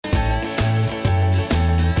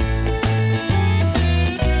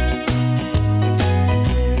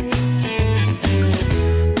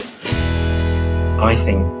I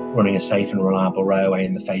think running a safe and reliable railway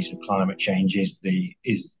in the face of climate change is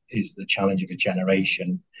the challenge of a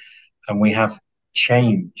generation, and we have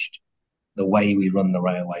changed the way we run the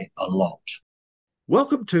railway a lot.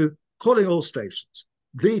 Welcome to Calling All Stations,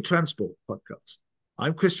 the transport podcast.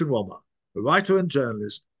 I'm Christian Walmart, a writer and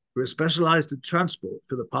journalist who has specialised in transport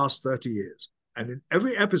for the past 30 years. And in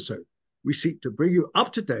every episode, we seek to bring you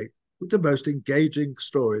up to date with the most engaging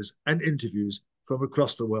stories and interviews from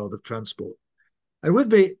across the world of transport. And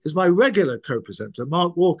with me is my regular co-presenter,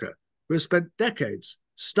 Mark Walker, who has spent decades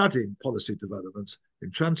studying policy developments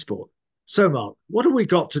in transport. So, Mark, what have we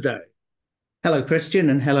got today? Hello,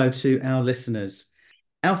 Christian, and hello to our listeners.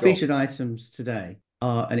 Our featured items today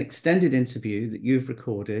are an extended interview that you've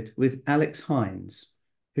recorded with Alex Hynes,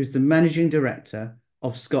 who's the Managing Director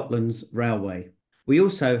of Scotland's Railway. We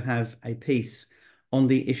also have a piece on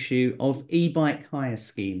the issue of e-bike hire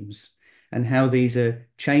schemes and how these are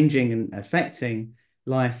changing and affecting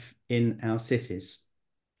life in our cities.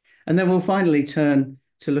 And then we'll finally turn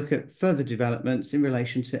to look at further developments in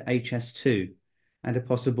relation to HS2 and a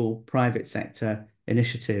possible private sector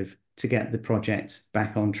initiative to get the project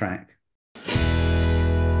back on track.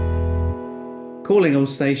 Calling All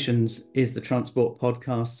Stations is the transport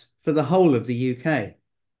podcast for the whole of the UK.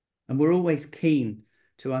 And we're always keen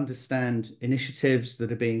to understand initiatives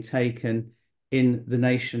that are being taken in the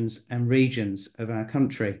nations and regions of our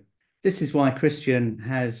country. This is why Christian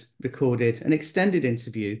has recorded an extended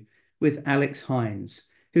interview with Alex Hynes,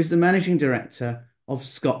 who's the Managing Director of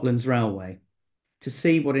Scotland's Railway, to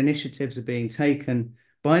see what initiatives are being taken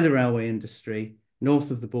by the railway industry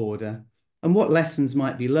north of the border and what lessons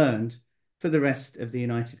might be learned for the rest of the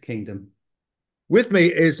United Kingdom. With me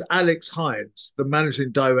is Alex Hynes, the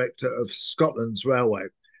Managing Director of Scotland's Railway.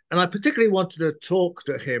 And I particularly wanted to talk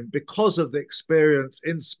to him because of the experience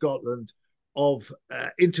in Scotland of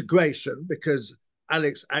integration, because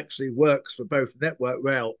Alex actually works for both Network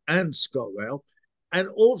Rail and ScotRail, and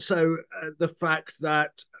also the fact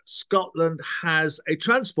that Scotland has a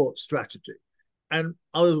transport strategy. And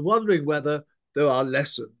I was wondering whether there are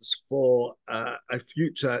lessons for a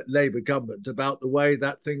future Labour government about the way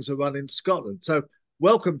that things are run in Scotland. So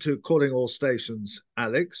welcome to Calling All Stations,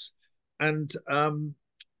 Alex. And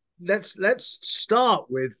let's start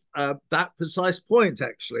with that precise point,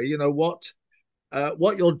 actually. You know, what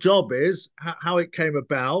your job is, how it came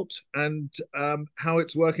about, and how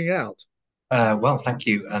it's working out. Well, thank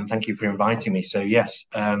you, and thank you for inviting me. So yes,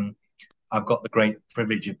 I've got the great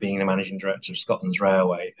privilege of being the Managing Director of Scotland's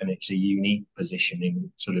Railway, and it's a unique position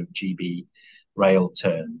in sort of GB rail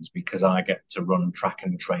terms because I get to run track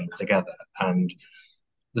and train together. And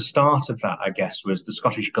the start of that, I guess, was the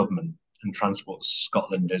Scottish Government and Transport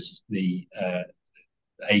Scotland as the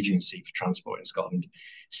agency for transport in Scotland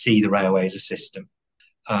see the railway as a system.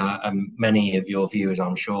 And many of your viewers,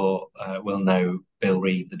 I'm sure, will know Bill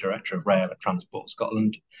Reeve, the Director of Rail at Transport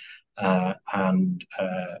Scotland. And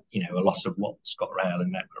a lot of what ScotRail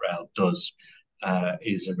and Network Rail does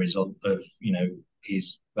is a result of,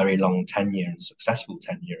 his very long tenure and successful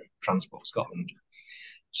tenure at Transport Scotland.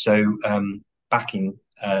 So back in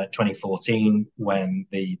 2014, when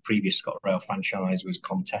the previous ScotRail franchise was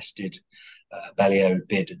contested, Bellio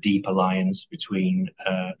bid a deep alliance between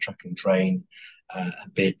track and train,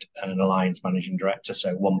 bid an alliance managing director,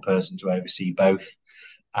 so one person to oversee both.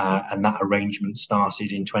 And that arrangement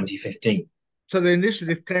started in 2015. So the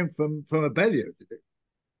initiative came from Abellio, did it?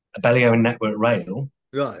 Abellio and Network Rail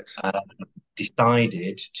right.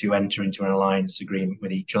 Decided to enter into an alliance agreement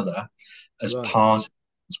with each other as part of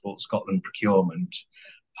Transport Scotland procurement,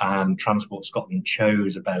 and Transport Scotland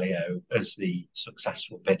chose Abellio as the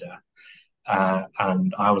successful bidder.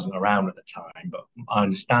 And I wasn't around at the time, but I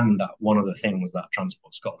understand that one of the things that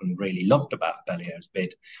Transport Scotland really loved about Abellio's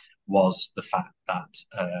bid was the fact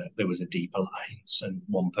that there was a deep alliance and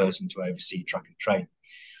one person to oversee track and train.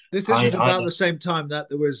 This is about the same time that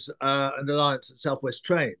there was an alliance at South West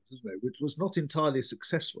Trains, wasn't it? Which was not entirely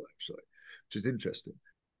successful, actually, which is interesting.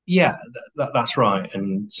 Yeah, that's right.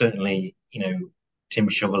 And certainly, Tim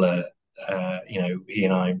Shoveler, he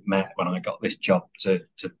and I met when I got this job to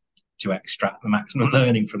extract the maximum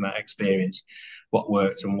learning from that experience, what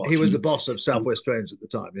worked and what. He was the boss of South West Trains at the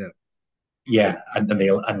time, yeah. Yeah, and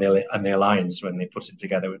the alliance when they put it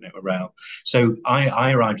together with Network Rail. So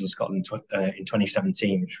I arrived in Scotland in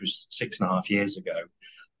 2017, which was 6.5 years ago,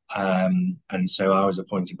 and so I was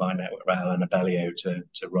appointed by Network Rail and Abellio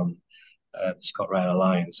to run the ScotRail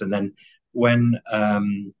alliance. And then when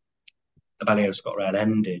Abellio ScotRail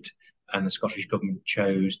ended, and the Scottish Government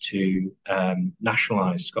chose to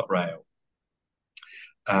nationalise ScotRail,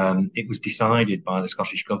 it was decided by the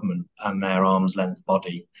Scottish Government and their arm's length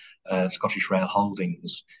body Scottish Rail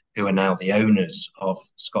Holdings, who are now the owners of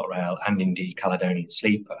ScotRail and indeed Caledonian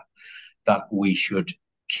Sleeper, that we should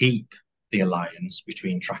keep the alliance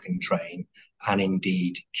between track and train and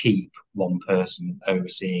indeed keep one person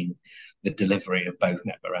overseeing the delivery of both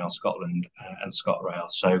Network Rail Scotland and ScotRail.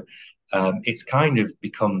 So it's kind of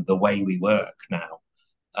become the way we work now.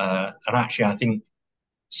 And actually, I think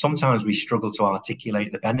sometimes we struggle to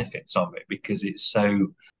articulate the benefits of it because it's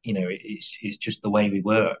so, it's just the way we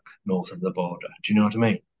work north of the border. Do you know what I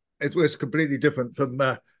mean? It's completely different from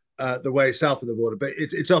the way south of the border, but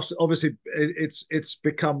it's obviously it's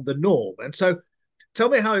become the norm. And so, tell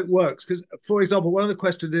me how it works. Because, for example, one of the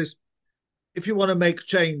questions is, if you want to make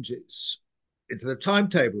changes into the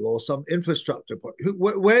timetable or some infrastructure,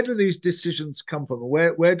 where do these decisions come from?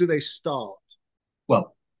 Where do they start?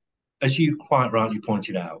 Well, as you quite rightly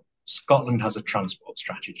pointed out, Scotland has a transport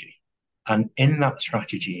strategy. And in that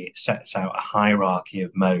strategy, it sets out a hierarchy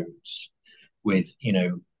of modes with,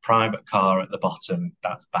 private car at the bottom,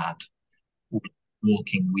 that's bad.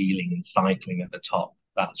 Walking, wheeling, and cycling at the top,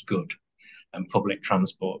 that's good. And public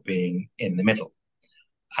transport being in the middle.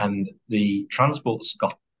 And the transport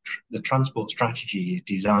strategy is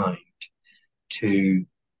designed to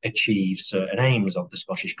achieve certain aims of the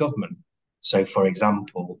Scottish Government. So, for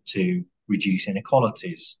example, to reduce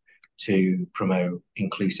inequalities, to promote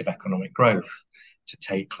inclusive economic growth, to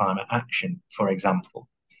take climate action, for example.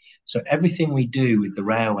 So everything we do with the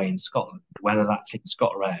railway in Scotland, whether that's in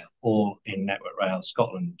ScotRail or in Network Rail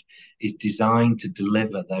Scotland, is designed to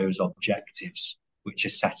deliver those objectives which are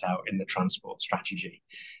set out in the transport strategy.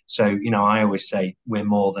 So, I always say we're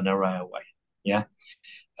more than a railway, yeah?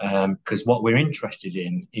 Because what we're interested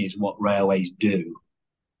in is what railways do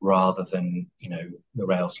rather than, the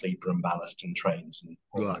rail sleeper and ballast and trains and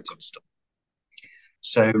all that good stuff.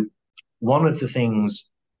 So one of the things,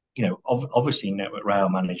 obviously Network Rail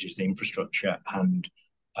manages the infrastructure and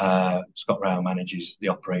ScotRail manages the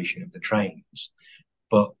operation of the trains.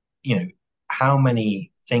 But, how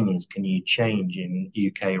many things can you change in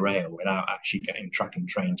UK rail without actually getting track and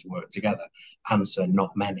train to work together? Answer,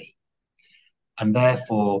 not many. And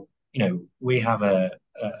therefore, we have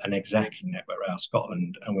an exec in Network Rail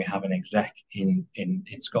Scotland and we have an exec in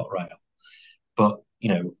ScotRail. But,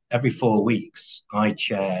 every 4 weeks, I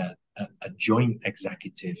chair a joint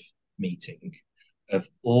executive meeting of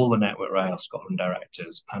all the Network Rail Scotland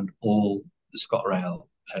directors and all the ScotRail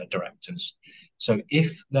directors. So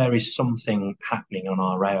if there is something happening on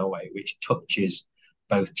our railway which touches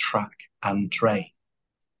both track and train,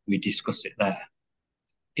 we discuss it there.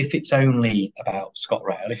 If it's only about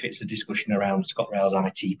ScotRail, if it's a discussion around ScotRail's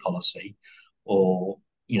IT policy or,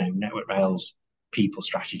 Network Rail's people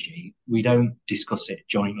strategy, we don't discuss it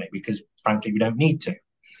jointly because, frankly, we don't need to.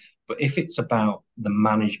 But if it's about the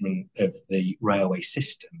management of the railway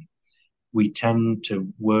system, we tend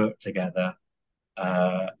to work together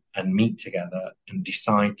and meet together and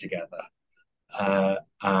decide together.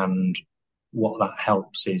 And what that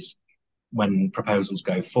helps is when proposals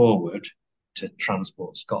go forward to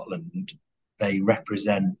Transport Scotland, they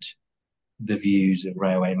represent the views of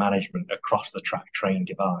railway management across the track train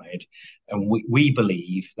divide. And we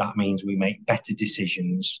believe that means we make better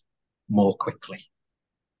decisions more quickly.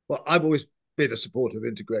 Well, I've always been a supporter of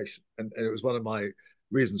integration, and it was one of my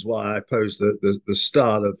reasons why I opposed the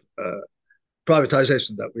style of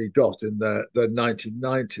privatization that we got in the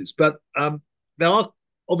 1990s. But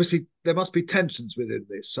there must be tensions within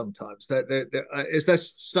this sometimes. Is there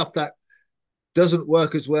stuff that doesn't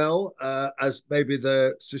work as well as maybe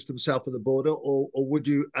the system south of the border, or would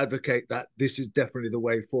you advocate that this is definitely the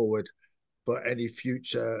way forward for any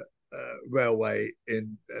future railway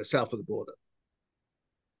in south of the border?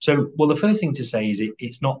 So, well, the first thing to say is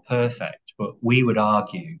it's not perfect, but we would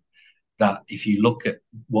argue that if you look at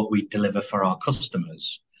what we deliver for our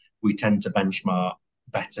customers, we tend to benchmark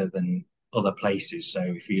better than other places. So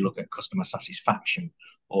if you look at customer satisfaction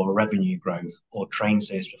or revenue growth or train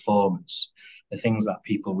service performance, the things that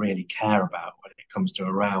people really care about when it comes to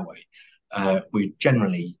a railway, we're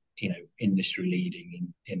generally, industry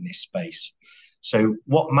leading in this space. So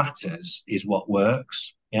what matters is what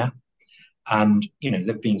works, yeah? And,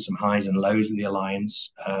 there've been some highs and lows with the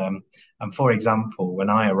alliance. And for example, when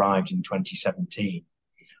I arrived in 2017,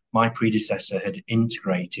 my predecessor had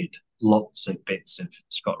integrated lots of bits of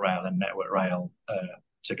ScotRail and Network Rail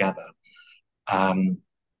together. And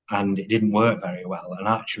it didn't work very well. And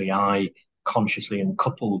actually, I consciously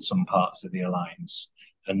uncoupled some parts of the alliance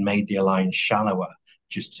and made the alliance shallower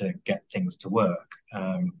just to get things to work.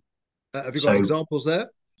 Have you got examples there?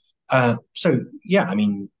 So, yeah, I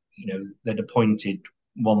mean, they'd appointed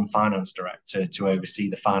one finance director to oversee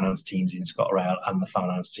the finance teams in ScotRail and the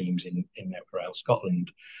finance teams in Network Rail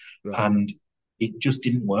Scotland. Right. And it just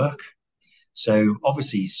didn't work. So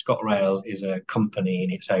obviously ScotRail is a company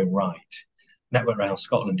in its own right. Network Rail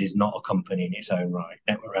Scotland is not a company in its own right.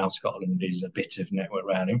 Network Rail Scotland is a bit of Network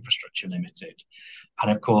Rail Infrastructure Limited.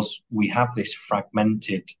 And of course, we have this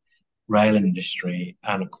fragmented rail industry,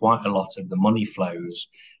 and quite a lot of the money flows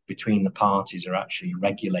between the parties are actually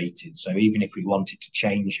regulated. So even if we wanted to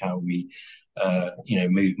change how we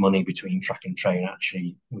move money between track and train,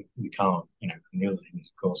 actually we can't. And the other thing is,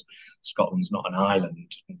 of course, Scotland's not an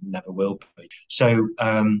island, never will be. So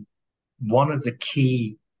one of the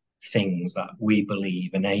key things that we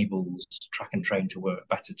believe enables track and train to work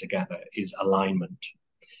better together is alignment.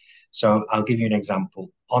 So I'll give you an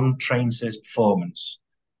example. On train service performance,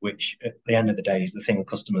 which at the end of the day is the thing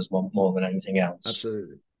customers want more than anything else.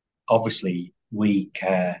 Absolutely. Obviously, we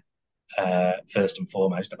care first and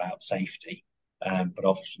foremost about safety, but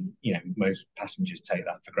often, most passengers take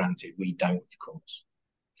that for granted. We don't, of course.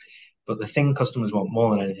 But the thing customers want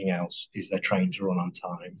more than anything else is their train to run on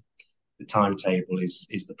time. The timetable is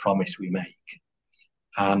the promise we make.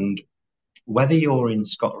 And whether you're in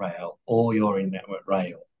ScotRail or you're in Network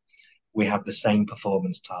Rail, we have the same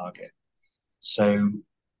performance target. So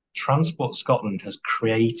Transport Scotland has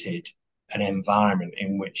created an environment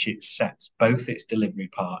in which it sets both its delivery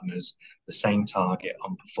partners the same target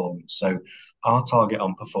on performance. So our target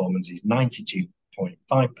on performance is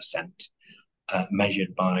 92.5%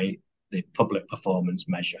 measured by the public performance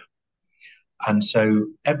measure. And so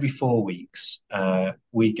every 4 weeks,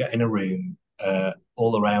 we get in a room,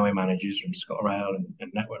 all the railway managers from ScotRail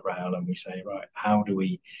and Network Rail, and we say, right, how do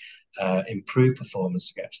we improve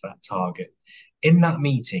performance against that target? In that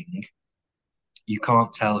meeting, you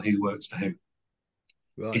can't tell who works for who.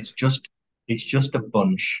 Right. It's just a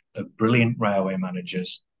bunch of brilliant railway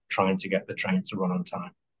managers trying to get the train to run on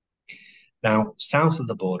time. Now, south of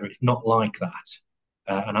the border, it's not like that,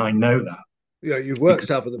 and I know that. Yeah, you've worked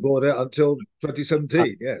south of the border until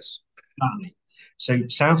 2017, yes. Exactly. So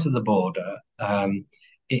south of the border,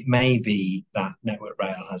 it may be that Network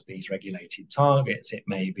Rail has these regulated targets. It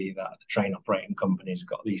may be that the train operating company's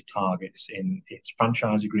got these targets in its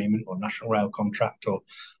franchise agreement or national rail contract or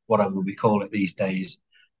whatever we call it these days,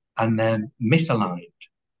 and they're misaligned.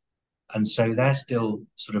 And so they're still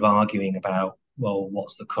sort of arguing about, well,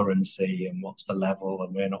 what's the currency and what's the level,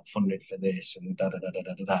 and we're not funded for this and da da da da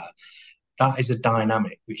da da da. That is a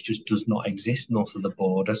dynamic which just does not exist north of the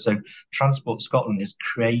border. So Transport Scotland has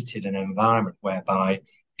created an environment whereby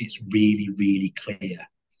it's really, really clear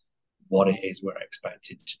what it is we're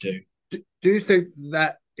expected to do. Do you think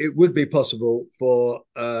that it would be possible for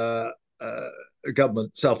a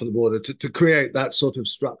government south of the border to create that sort of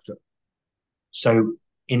structure? So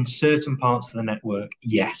in certain parts of the network,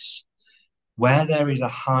 yes. Where there is a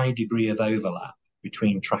high degree of overlap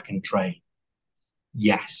between track and train,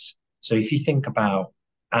 yes. So if you think about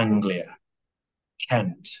Anglia,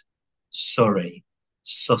 Kent, Surrey,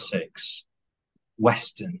 Sussex,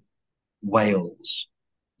 Western, Wales,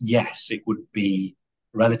 yes, it would be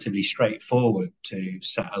relatively straightforward to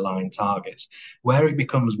set aligned targets. Where it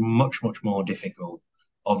becomes much, much more difficult,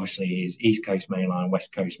 obviously, is East Coast Main Line,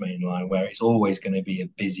 West Coast Main Line, where it's always going to be a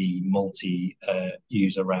busy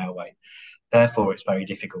multi-user railway. Therefore, it's very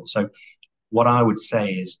difficult. So what I would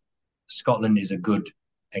say is Scotland is a good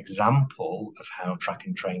example of how track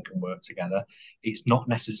and train can work together. It's not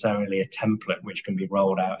necessarily a template which can be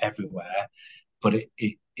rolled out everywhere, but it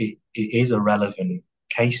is a relevant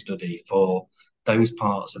case study for those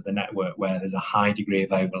parts of the network where there's a high degree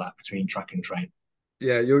of overlap between track and train.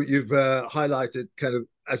 Yeah, you've highlighted kind of,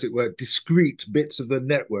 as it were, discrete bits of the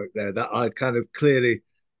network there that are kind of clearly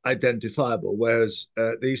identifiable, whereas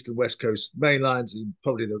the East and West Coast main lines and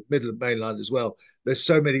probably the Midland main line as well, there's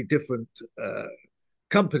so many different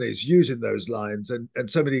companies using those lines and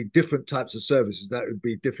so many different types of services that it would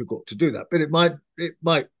be difficult to do that. But it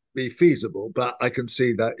might be feasible, but I can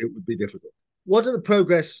see that it would be difficult. What are the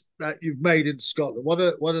progress that you've made in Scotland? What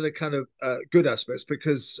are the kind of good aspects?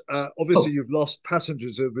 Because obviously you've lost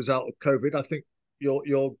passengers as a result of COVID. I think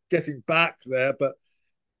you're getting back there, but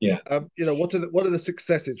yeah, what are the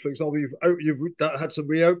successes? For example, you've had some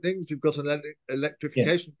reopenings. You've got an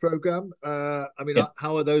electrification program.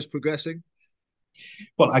 How are those progressing?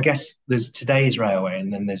 Well, I guess there's today's railway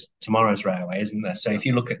and then there's tomorrow's railway, isn't there? So if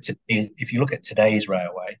you look at today's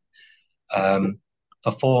railway,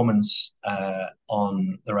 performance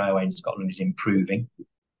on the railway in Scotland is improving.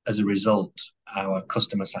 As a result, our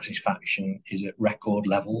customer satisfaction is at record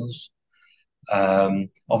levels.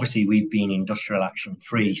 Obviously, we've been industrial action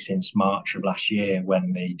free since March of last year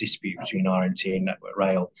when the dispute between RMT and Network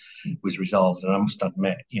Rail was resolved. And I must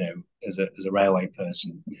admit, as a railway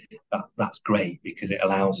person, that's great because it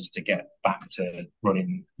allows us to get back to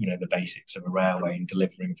running, the basics of a railway and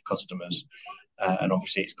delivering for customers. And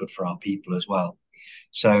obviously, it's good for our people as well.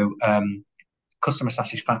 So, customer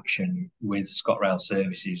satisfaction with ScotRail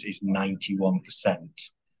services is 91%.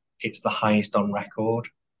 It's the highest on record.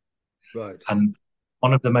 Right. And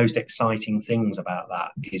one of the most exciting things about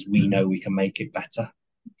that is we know we can make it better.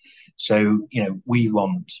 So, we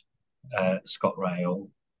want ScotRail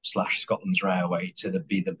 / Scotland's Railway to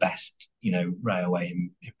be the best, railway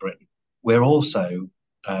in Britain. We're also,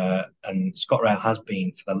 and ScotRail has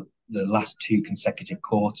been for the last 2 consecutive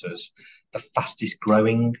quarters, the fastest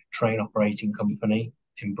growing train operating company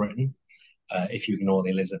in Britain, if you ignore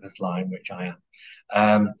the Elizabeth line, which I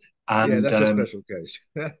am. And that's a special case.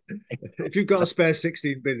 If you've got a spare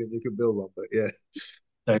 16 billion, you can build one. But yeah,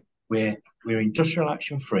 so we're industrial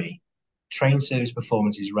action free. Train service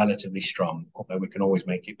performance is relatively strong, although we can always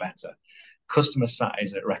make it better. Customer sat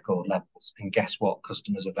is at record levels, and guess what?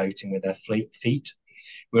 Customers are voting with their feet.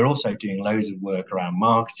 We're also doing loads of work around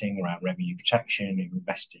marketing, around revenue protection,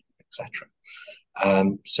 investing, etc.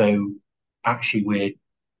 So actually,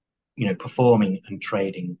 we're performing and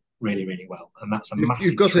trading really, really well, and that's a massive.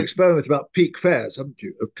 You've got an experiment about peak fares, haven't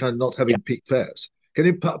you? Of kind of not having peak fares. Can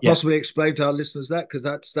you possibly explain to our listeners that, because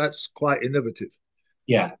that's quite innovative?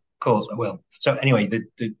 Yeah, of course I will. So anyway, the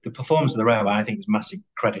performance of the railway, I think, is massive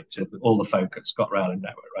credit to all the folk at ScotRail and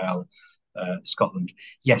Network Rail Scotland.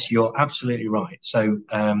 Yes, you're absolutely right. So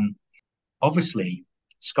obviously,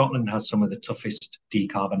 Scotland has some of the toughest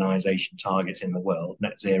decarbonisation targets in the world,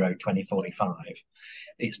 net zero 2045.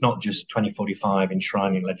 It's not just 2045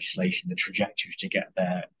 enshrining legislation, the trajectory to get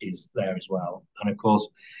there is there as well. And of course,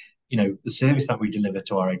 the service that we deliver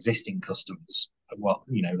to our existing customers,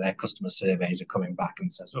 their customer surveys are coming back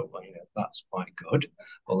and says, oh, well, that's quite good,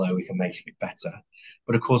 although we can make it better.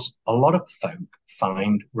 But of course, a lot of folk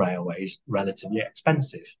find railways relatively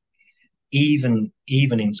expensive. Even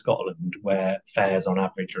in Scotland, where fares on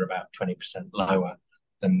average are about 20% lower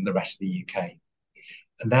than the rest of the UK.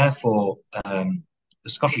 And therefore, the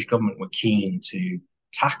Scottish Government were keen to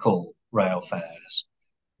tackle rail fares,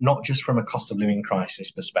 not just from a cost of living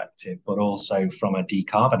crisis perspective, but also from a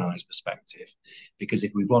decarbonised perspective. Because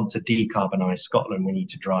if we want to decarbonise Scotland, we need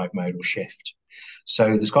to drive modal shift.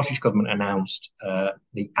 So the Scottish Government announced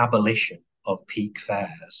the abolition of peak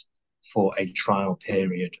fares for a trial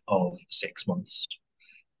period of 6 months.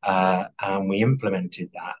 And we implemented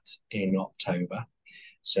that in October.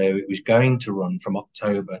 So it was going to run from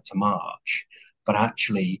October to March, but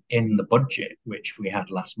actually in the budget, which we had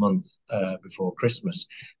last month before Christmas,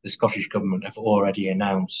 the Scottish Government have already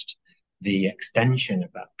announced the extension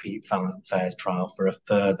of that peak fares trial for a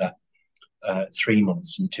further 3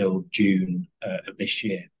 months until June of this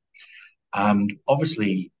year. And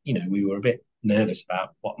obviously, we were a bit nervous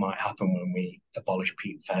about what might happen when we abolish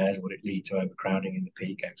peak fares. Would it lead to overcrowding in the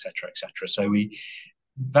peak, etc., etc.? So we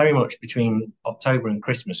very much between October and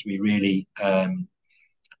Christmas, we really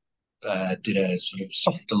did a sort of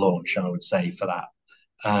softer launch, I would say, for that.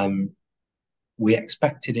 We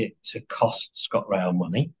expected it to cost ScotRail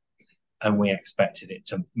money, and we expected it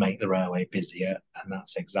to make the railway busier, and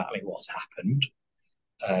that's exactly what's happened.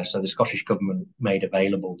 So the Scottish Government made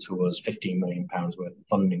available to us £15 million worth of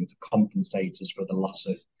funding to compensate us for the loss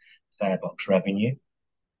of farebox revenue.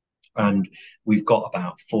 And we've got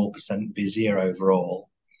about 4% busier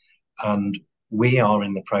overall. And we are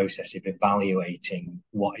in the process of evaluating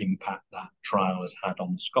what impact that trial has had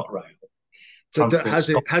on ScotRail. So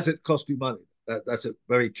has it cost you money? That's a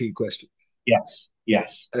very key question. Yes.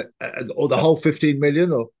 Or the whole 15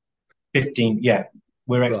 million, or 15? Yeah,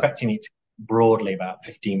 we're expecting it to broadly about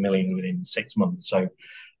 15 million within 6 months. So,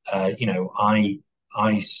 I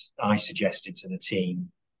suggested to the team,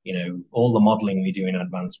 all the modelling we do in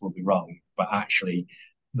advance will be wrong, but actually,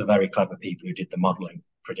 the very clever people who did the modelling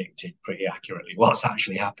predicted pretty accurately what's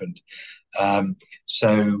actually happened.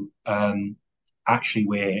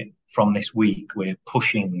 Actually, from this week, we're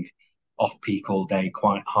pushing off-peak all day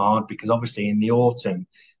quite hard, because obviously in the autumn,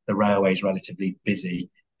 the railway is relatively busy.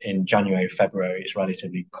 In January, February, it's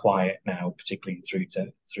relatively quiet now, particularly through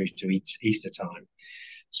to Easter time.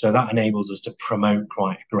 So that enables us to promote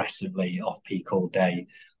quite aggressively off-peak all day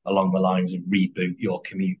along the lines of reboot your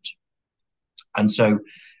commute. And so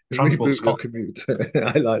Transport Scotland,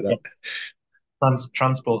 I like that. Yeah,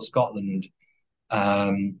 Transport Scotland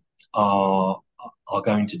are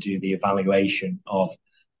going to do the evaluation of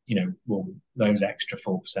well, those extra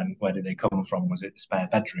 4%, where did they come from? Was it the spare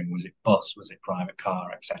bedroom? Was it bus? Was it private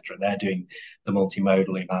car, etc.? They're doing the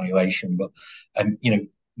multimodal evaluation. But,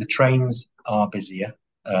 the trains are busier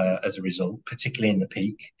as a result, particularly in the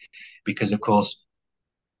peak, because, of course,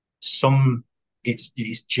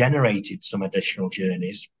 it's generated some additional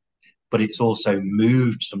journeys, but it's also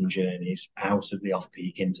moved some journeys out of the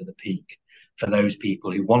off-peak into the peak for those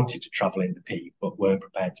people who wanted to travel in the peak but weren't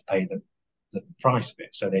prepared to pay the price of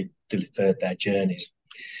it. So they deferred their journeys.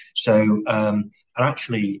 So, and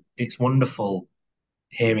actually, it's wonderful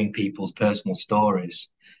hearing people's personal stories,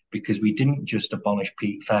 because we didn't just abolish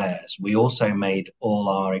peak fares, we also made all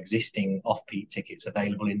our existing off-peak tickets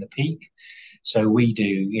available in the peak. So we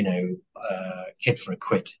do, kid for a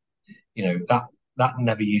quid, that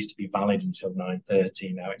never used to be valid until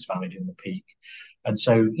 9:30. Now it's valid in the peak. And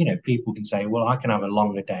so, people can say, well, I can have a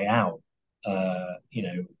longer day out,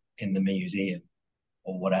 in the museum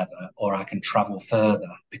or whatever, or I can travel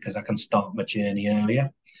further because I can start my journey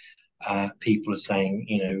earlier. People are saying,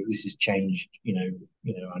 this has changed,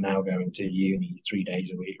 I'm now going to uni 3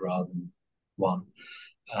 days a week rather than one.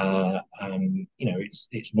 And,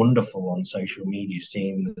 it's wonderful on social media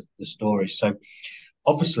seeing the stories. So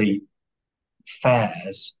obviously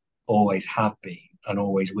fares always have been and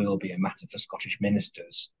always will be a matter for Scottish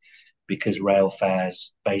ministers, because rail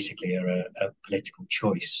fares basically are a political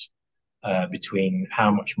choice between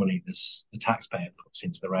how much money the taxpayer puts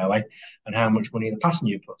into the railway and how much money the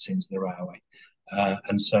passenger puts into the railway.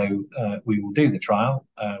 And so we will do the trial.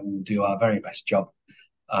 We will do our very best job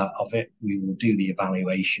of it. We will do the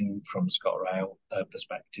evaluation from ScotRail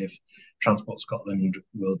perspective. Transport Scotland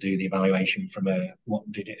will do the evaluation from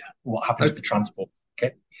what happens to the transport.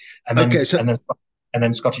 Okay, and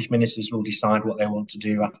then Scottish ministers will decide what they want to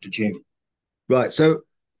do after June. Right. So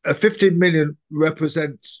 15 million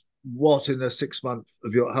represents what in a 6 month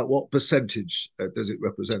of what percentage does it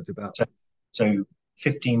represent about? So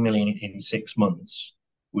 15 million in 6 months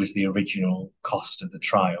was the original cost of the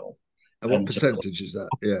trial. And what percentage is that?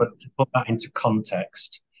 Yeah. But to put that into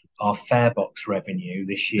context, our fare box revenue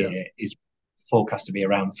this year is forecast to be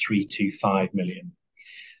around 325 million.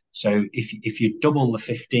 So if you double the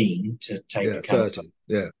 15 to take account,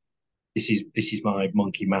 30, this is my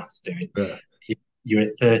monkey maths doing. Yeah. You're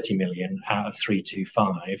at 30 million out of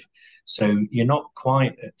 325, so you're not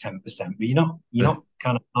quite at 10%, but you're not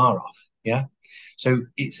kind of far off. Yeah, so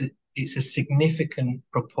it's a significant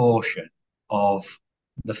proportion of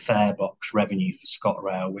the fare box revenue for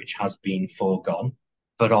ScotRail which has been foregone.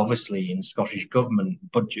 But obviously, in Scottish government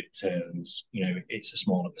budget terms, it's a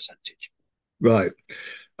smaller percentage. Right.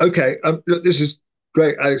 Okay. Look, this is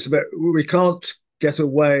great, Alex. But we can't get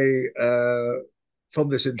away from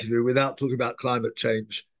this interview without talking about climate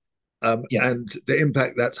change and the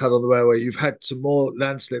impact that's had on the railway. You've had some more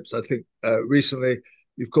landslips, I think, recently.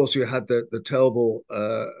 Of course, you had the terrible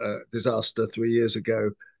disaster 3 years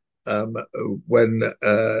ago when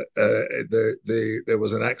there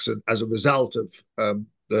was an accident as a result of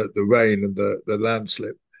the rain and the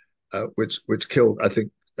landslip, which killed, I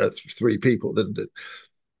think, 3 people, didn't it?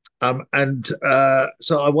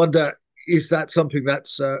 So I wonder, is that something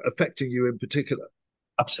that's affecting you in particular?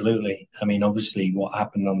 Absolutely. I mean, obviously, what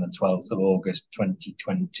happened on the 12th of August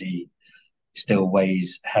 2020 still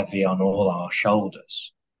weighs heavy on all our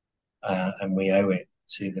shoulders. And we owe it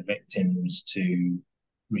to the victims to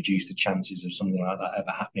reduce the chances of something like that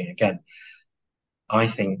ever happening again. I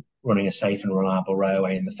think running a safe and reliable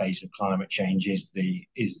railway in the face of climate change is the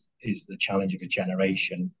challenge of a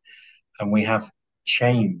generation. And we have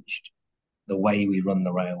changed the way we run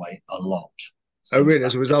the railway a lot. Oh, really?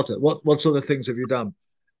 As a result of it? What sort of things have you done?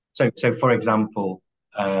 So for example,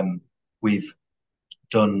 we've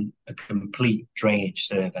done a complete drainage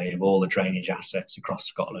survey of all the drainage assets across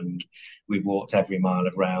Scotland. We've walked every mile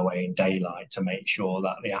of railway in daylight to make sure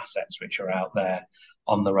that the assets which are out there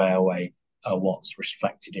on the railway are what's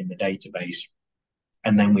reflected in the database.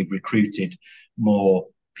 And then we've recruited more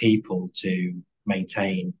people to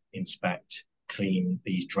maintain, inspect, clean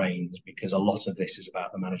these drains, because a lot of this is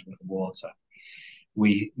about the management of water.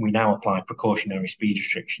 We now apply precautionary speed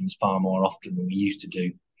restrictions far more often than we used to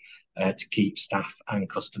do to keep staff and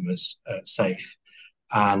customers safe.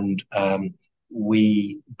 And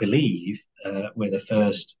we believe we're the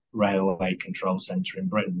first railway control centre in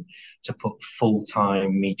Britain to put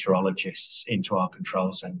full-time meteorologists into our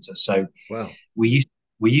control centre. So we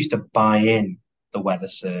used to buy in the weather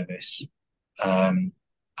service, and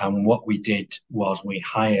what we did was we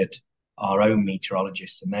hired our own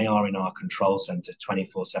meteorologists, and they are in our control centre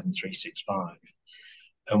 24/7, 365.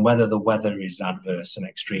 And whether the weather is adverse and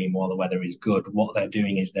extreme or the weather is good, what they're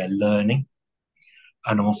doing is they're learning.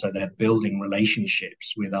 and also they're building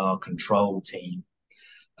relationships with our control team,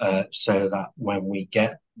 so that when we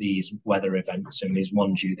get these weather events, and there's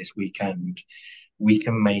one due this weekend, we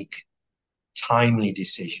can make timely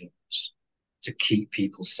decisions to keep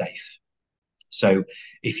people safe. So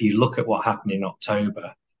if you look at what happened in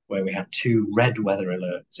October, where we had 2 red weather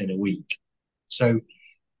alerts in a week, so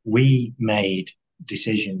we made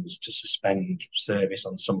decisions to suspend service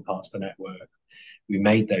on some parts of the network. We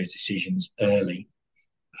made those decisions early,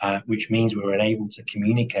 which means we were able to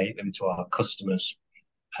communicate them to our customers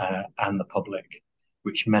and the public,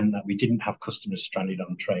 which meant that we didn't have customers stranded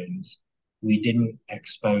on trains. We didn't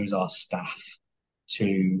expose our staff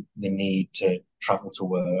to the need to travel to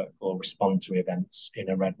work or respond to events in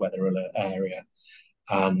a red weather alert area.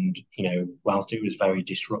 And, whilst it was very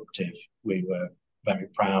disruptive, we were very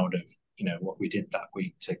proud of, what we did that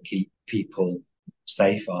week to keep people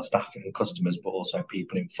safe, our staff and customers, but also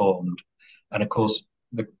people informed. And of course,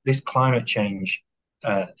 this climate change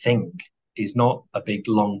thing is not a big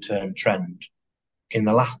long-term trend. In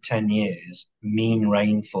the last 10 years, mean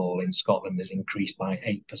rainfall in Scotland has increased by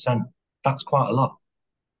 8%. That's quite a lot.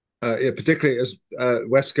 Yeah, particularly as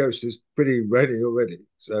West Coast is pretty rainy already,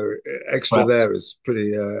 so extra there is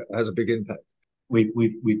pretty has a big impact.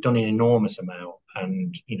 We've done an enormous amount,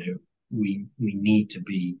 and we need to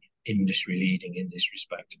be industry leading in this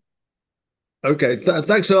respect. Okay,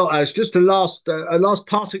 thanks a lot, Ash. Just a last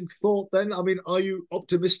parting thought then. I mean, are you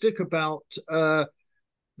optimistic about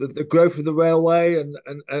the growth of the railway and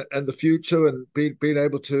the future, and being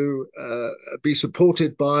able to be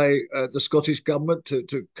supported by the Scottish government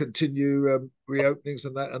to continue reopenings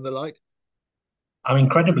and the like? I'm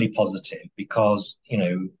incredibly positive because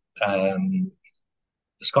the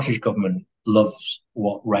Scottish government loves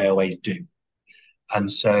what railways do. And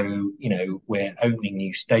so, we're opening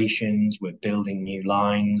new stations, we're building new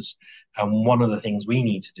lines. And one of the things we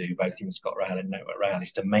need to do, both in ScotRail and Network Rail,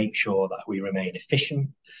 is to make sure that we remain efficient.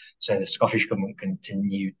 So the Scottish government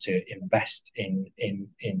continue to invest in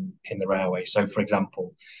the railway. So, for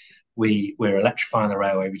example, we're electrifying the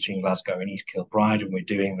railway between Glasgow and East Kilbride, and we're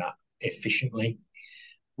doing that efficiently.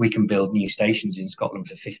 We can build new stations in Scotland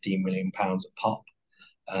for £15 million a pop.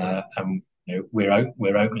 And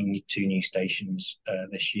we're opening 2 new stations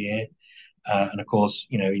this year, and of course,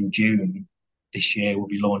 in June this year we'll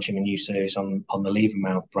be launching a new service on the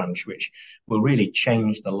Levermouth branch, which will really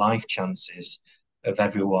change the life chances of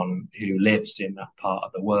everyone who lives in that part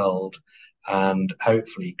of the world, and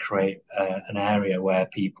hopefully create an area where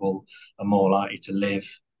people are more likely to live,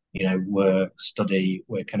 work, study.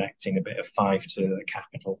 We're connecting a bit of Fife to the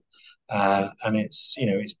capital, and it's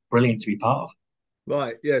brilliant to be part of.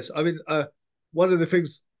 Right. Yes. I mean, one of the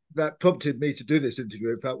things that prompted me to do this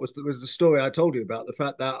interview, in fact, was the story I told you about, the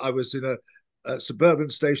fact that I was in a suburban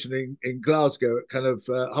station in Glasgow at kind of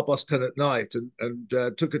 10:30 at night, and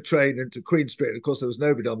took a train into Queen Street. And of course, there was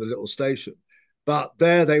nobody on the little station. But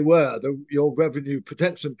there they were, your revenue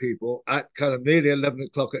protection people, at kind of nearly 11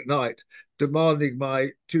 o'clock at night, demanding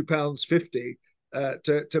my £2.50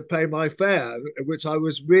 to pay my fare, which I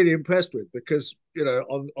was really impressed with, because,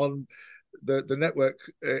 on the network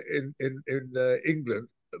in England,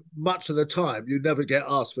 much of the time you never get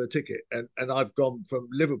asked for a ticket, and I've gone from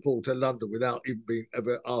Liverpool to London without even being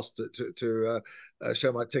ever asked to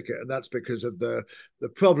show my ticket, and that's because of the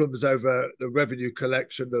problems over the revenue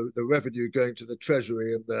collection, the revenue going to the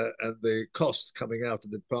Treasury, and the costs coming out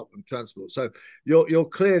of the Department of Transport. So you're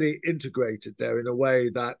clearly integrated there in a way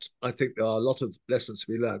that I think there are a lot of lessons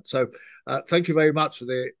to be learned. So thank you very much for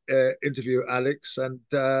the interview, Alex, and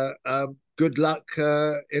good luck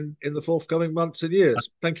in the forthcoming months and years.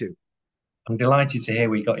 Thank you. I'm delighted to hear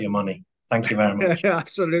we got your money. Thank you very much. Yeah,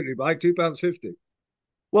 absolutely. By £2.50.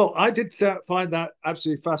 Well, I did find that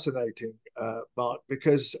absolutely fascinating, Mark,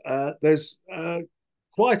 because there's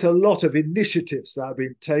quite a lot of initiatives that have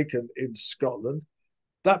been taken in Scotland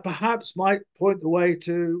that perhaps might point the way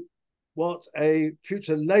to what a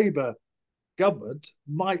future Labour government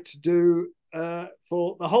might do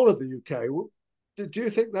for the whole of the UK. Do you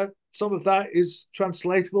think that some of that is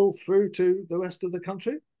translatable through to the rest of the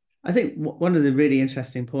country? I think one of the really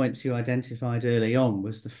interesting points you identified early on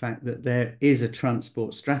was the fact that there is a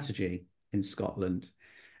transport strategy in Scotland.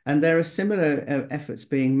 And there are similar efforts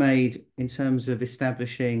being made in terms of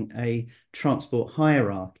establishing a transport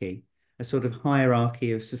hierarchy, a sort of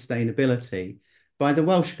hierarchy of sustainability by the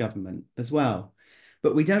Welsh government as well.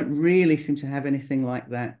 But we don't really seem to have anything like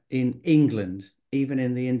that in England, even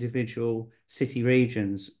in the individual city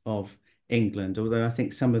regions of England, although I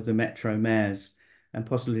think some of the metro mayors and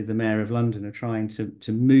possibly the Mayor of London are trying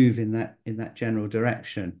to move in that general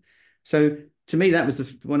direction. So to me, that was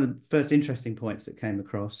one of the first interesting points that came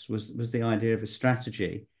across was the idea of a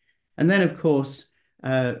strategy. And then, of course,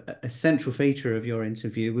 a central feature of your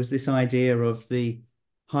interview was this idea of the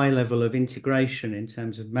high level of integration in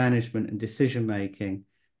terms of management and decision making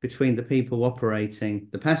between the people operating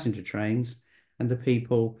the passenger trains and the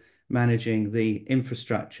people managing the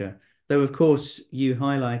infrastructure. Though, of course, you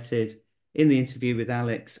highlighted in the interview with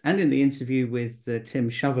Alex and in the interview with Tim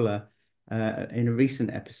Shoveler in a recent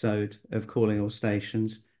episode of Calling All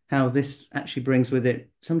Stations, how this actually brings with it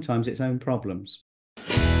sometimes its own problems.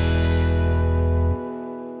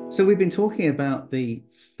 So we've been talking about the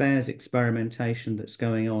fares experimentation that's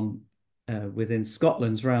going on within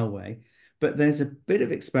Scotland's railway, but there's a bit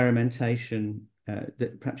of experimentation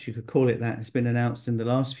that perhaps you could call it that has been announced in the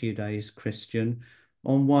last few days, Christian,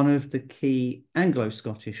 on one of the key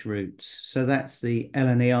Anglo-Scottish routes. So that's the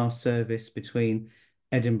LNER service between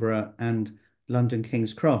Edinburgh and London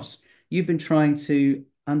King's Cross. You've been trying to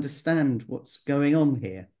understand what's going on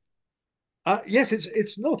here. Yes,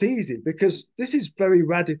 it's not easy because this is very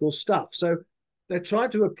radical stuff. So they're trying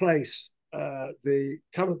to replace the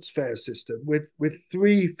current fare system with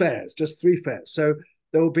three fares, just three fares. So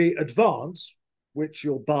there will be advance, which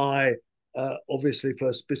you'll buy obviously for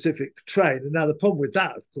a specific train. And now the problem with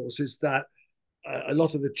that, of course, is that a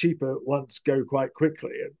lot of the cheaper ones go quite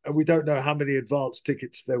quickly, and we don't know how many advance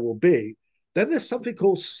tickets there will be. Then there's something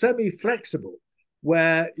called semi-flexible,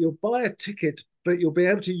 where you'll buy a ticket, but you'll be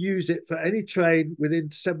able to use it for any train within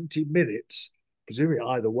 70 minutes, presumably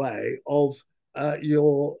either way, of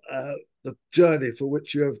the journey for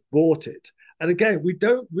which you have bought it. And again, we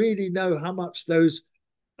don't really know how much those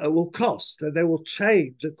will cost, and they will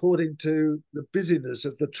change according to the busyness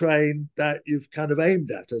of the train that you've kind of aimed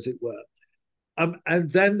at, as it were. And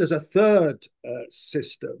then there's a third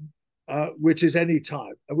system, which is any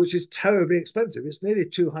time, which is terribly expensive. It's nearly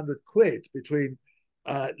 200 quid between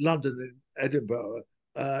London and Edinburgh,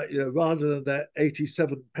 rather than the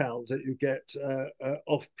 £87 that you get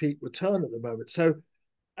off-peak return at the moment. So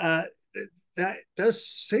that does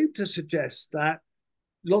seem to suggest that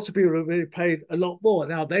lots of people are really paid a lot more.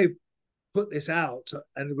 Now, they've put this out,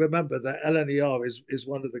 and remember that LNER is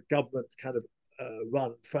one of the government kind of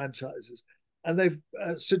run franchises. And they've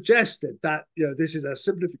suggested that this is a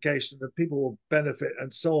simplification and people will benefit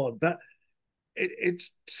and so on. But it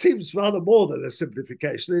seems rather more than a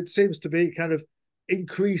simplification. It seems to be kind of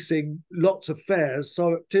increasing lots of fares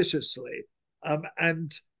surreptitiously,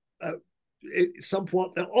 and it's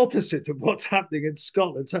somewhat the opposite of what's happening in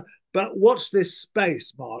Scotland. So, but watch this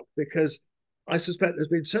space, Mark, because I suspect there's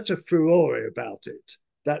been such a furore about it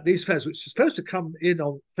that these fares, which are supposed to come in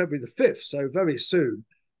on February the 5th, so very soon,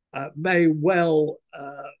 may well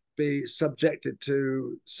be subjected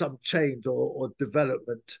to some change or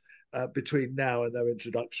development between now and their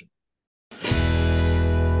introduction.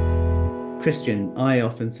 Christian, I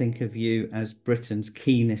often think of you as Britain's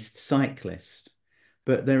keenest cyclist,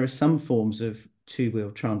 but there are some forms of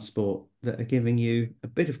two-wheel transport that are giving you a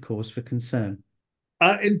bit of cause for concern.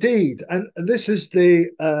 Indeed, and this is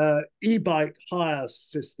the e-bike hire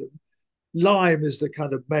system. Lime is the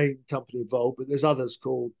kind of main company involved, but there's others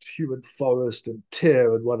called Human Forest and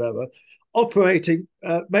Tier and whatever, operating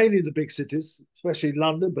mainly in the big cities, especially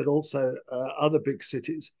London, but also other big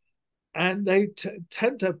cities. And they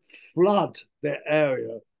tend to flood their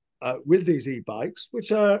area with these e-bikes,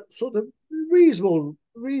 which are sort of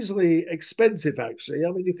reasonably expensive, actually.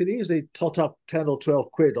 I mean, you can easily tot up 10 or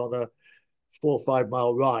 12 quid on a 4 or 5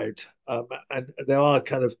 mile ride. And there are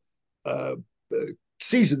kind of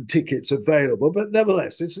season tickets available, but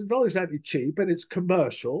nevertheless, it's not exactly cheap and it's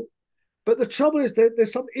commercial. But the trouble is that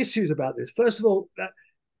there's some issues about this. First of all, that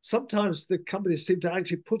sometimes the companies seem to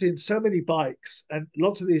actually put in so many bikes, and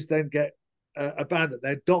lots of these then get abandoned.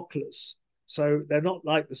 They're dockless, so they're not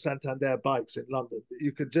like the Santander bikes in London.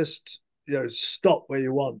 You could just stop where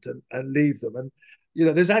you want and leave them. And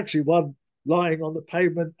there's actually one lying on the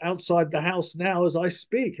pavement outside the house now as I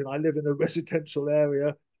speak, and I live in a residential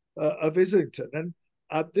area of Islington. And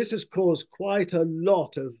this has caused quite a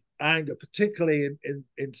lot of anger, particularly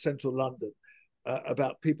in central London,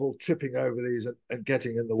 about people tripping over these and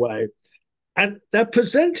getting in the way. And they're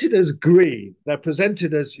presented as green. They're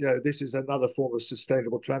presented as, this is another form of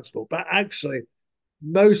sustainable transport. But actually,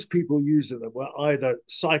 most people using them were either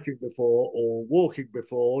cycling before or walking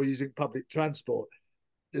before or using public transport.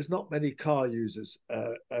 There's not many car users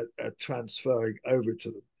transferring over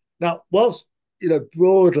to them. Now, whilst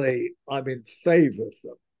broadly, I'm in favour of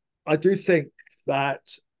them, I do think that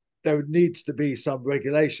there needs to be some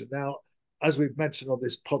regulation. Now, as we've mentioned on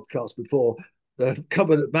this podcast before, the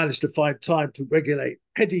government managed to find time to regulate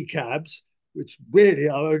pedicabs, which really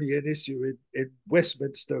are only an issue in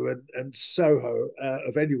Westminster and Soho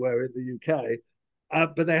of anywhere in the UK.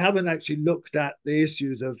 But they haven't actually looked at the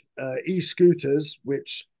issues of e-scooters,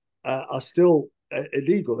 which are still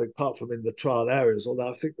illegal apart from in the trial areas,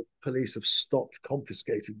 although I think the police have stopped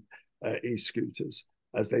confiscating e-scooters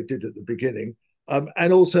as they did at the beginning.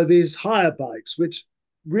 And also these hire bikes, which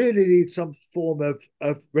really need some form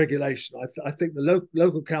of regulation. I think the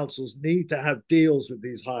local councils need to have deals with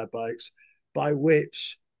these hire bikes by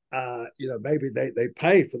which maybe they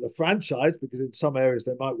pay for the franchise, because in some areas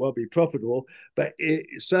they might well be profitable, but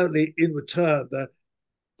certainly in return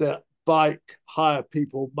the bike hire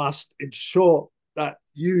people must ensure that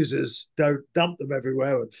users don't dump them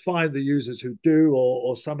everywhere and find the users who do,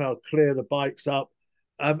 or somehow clear the bikes up,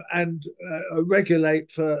 and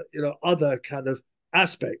regulate for other kind of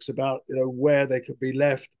aspects about where they can be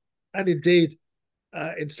left. And indeed,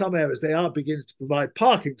 in some areas they are beginning to provide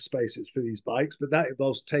parking spaces for these bikes, but that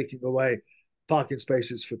involves taking away parking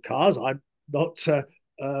spaces for cars. I'm not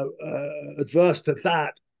adverse to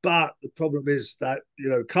that, but the problem is that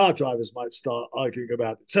car drivers might start arguing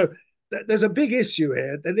about it. So there's a big issue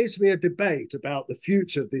here. There needs to be a debate about the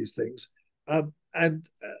future of these things. And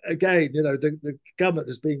again, the government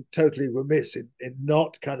has been totally remiss in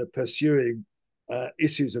not kind of pursuing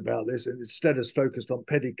issues about this, and instead has focused on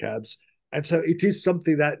pedicabs. And so it is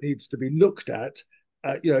something that needs to be looked at.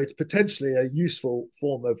 It's potentially a useful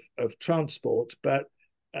form of transport, but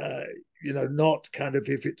not kind of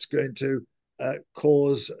if it's going to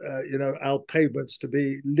cause our pavements to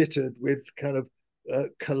be littered with kind of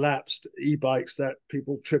collapsed e-bikes that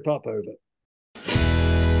people trip up over.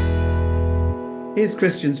 Here's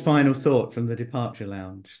Christian's final thought from the departure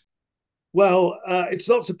lounge. Well, it's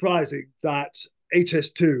not surprising that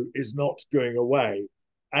HS2 is not going away.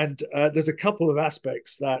 And there's a couple of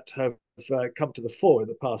aspects that have come to the fore in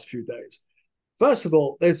the past few days. First of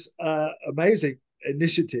all, there's an amazing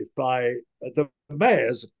initiative by the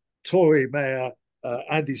mayors, Tory Mayor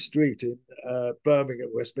Andy Street in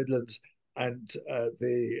Birmingham, West Midlands, and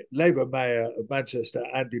the Labour Mayor of Manchester,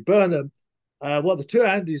 Andy Burnham. The two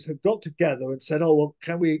Andys have got together and said,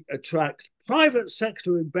 can we attract private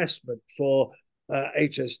sector investment for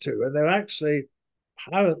HS2? And they're actually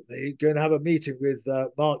apparently going to have a meeting with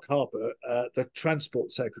Mark Harper, the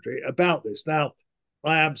Transport Secretary, about this. Now,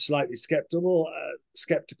 I am slightly skeptical.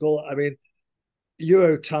 I mean,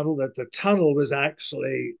 Eurotunnel, that the tunnel was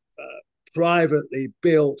actually privately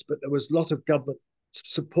built, but there was a lot of government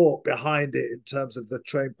support behind it in terms of the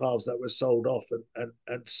train paths that were sold off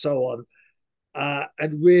and so on.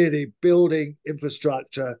 And really building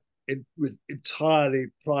infrastructure with entirely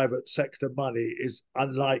private sector money is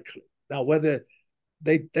unlikely. Now, whether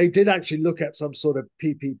they did actually look at some sort of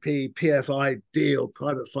PPP, PFI deal,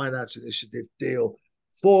 private finance initiative deal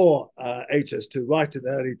for HS2 right in the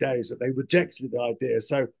early days, and they rejected the idea.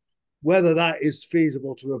 So whether that is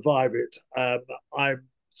feasible to revive it, I'm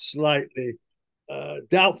slightly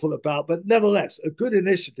doubtful about, but nevertheless, a good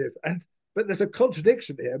initiative. But there's a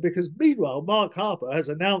contradiction here, because meanwhile, Mark Harper has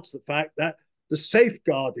announced the fact that the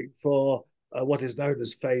safeguarding for what is known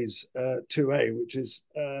as Phase 2A, which is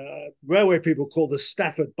railway people call the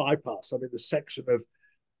Stafford Bypass. I mean, the section of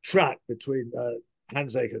track between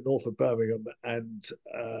Handsacre, north of Birmingham, and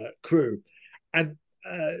Crewe. And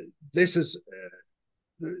this is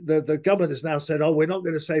the government has now said, we're not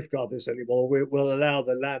going to safeguard this anymore. We'll allow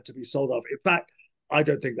the land to be sold off. In fact, I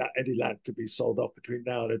don't think that any land could be sold off between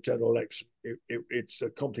now and a general election. It's a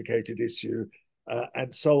complicated issue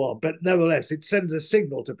and so on. But nevertheless, it sends a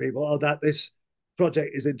signal to people that this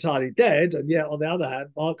project is entirely dead. And yet, on the other hand,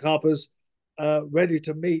 Mark Harper's ready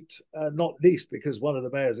to meet, not least because one of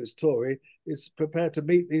the mayors is Tory, is prepared to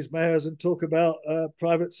meet these mayors and talk about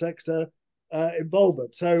private sector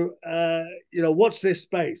involvement. So, watch this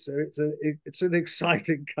space. So it's an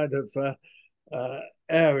exciting kind of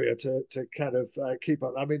area to kind of keep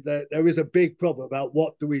on. I mean, there is a big problem about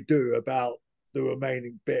what do we do about the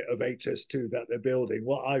remaining bit of HS2 that they're building,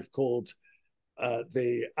 what I've called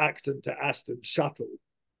the Acton to Aston shuttle,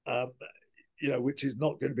 which is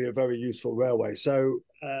not going to be a very useful railway. So,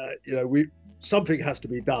 something has to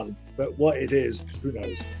be done, but what it is, who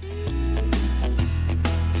knows?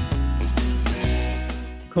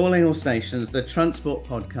 Calling All Stations, the transport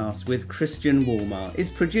podcast with Christian Walmart, is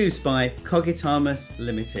produced by Cogitamus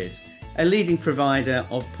Limited, a leading provider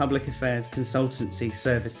of public affairs consultancy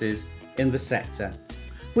services in the sector.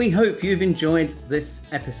 We hope you've enjoyed this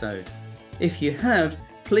episode. If you have,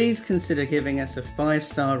 please consider giving us a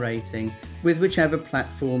 5-star rating with whichever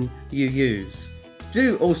platform you use.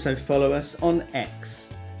 Do also follow us on X,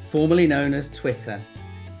 formerly known as Twitter.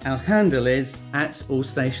 Our handle is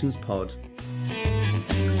 @AllStationsPod.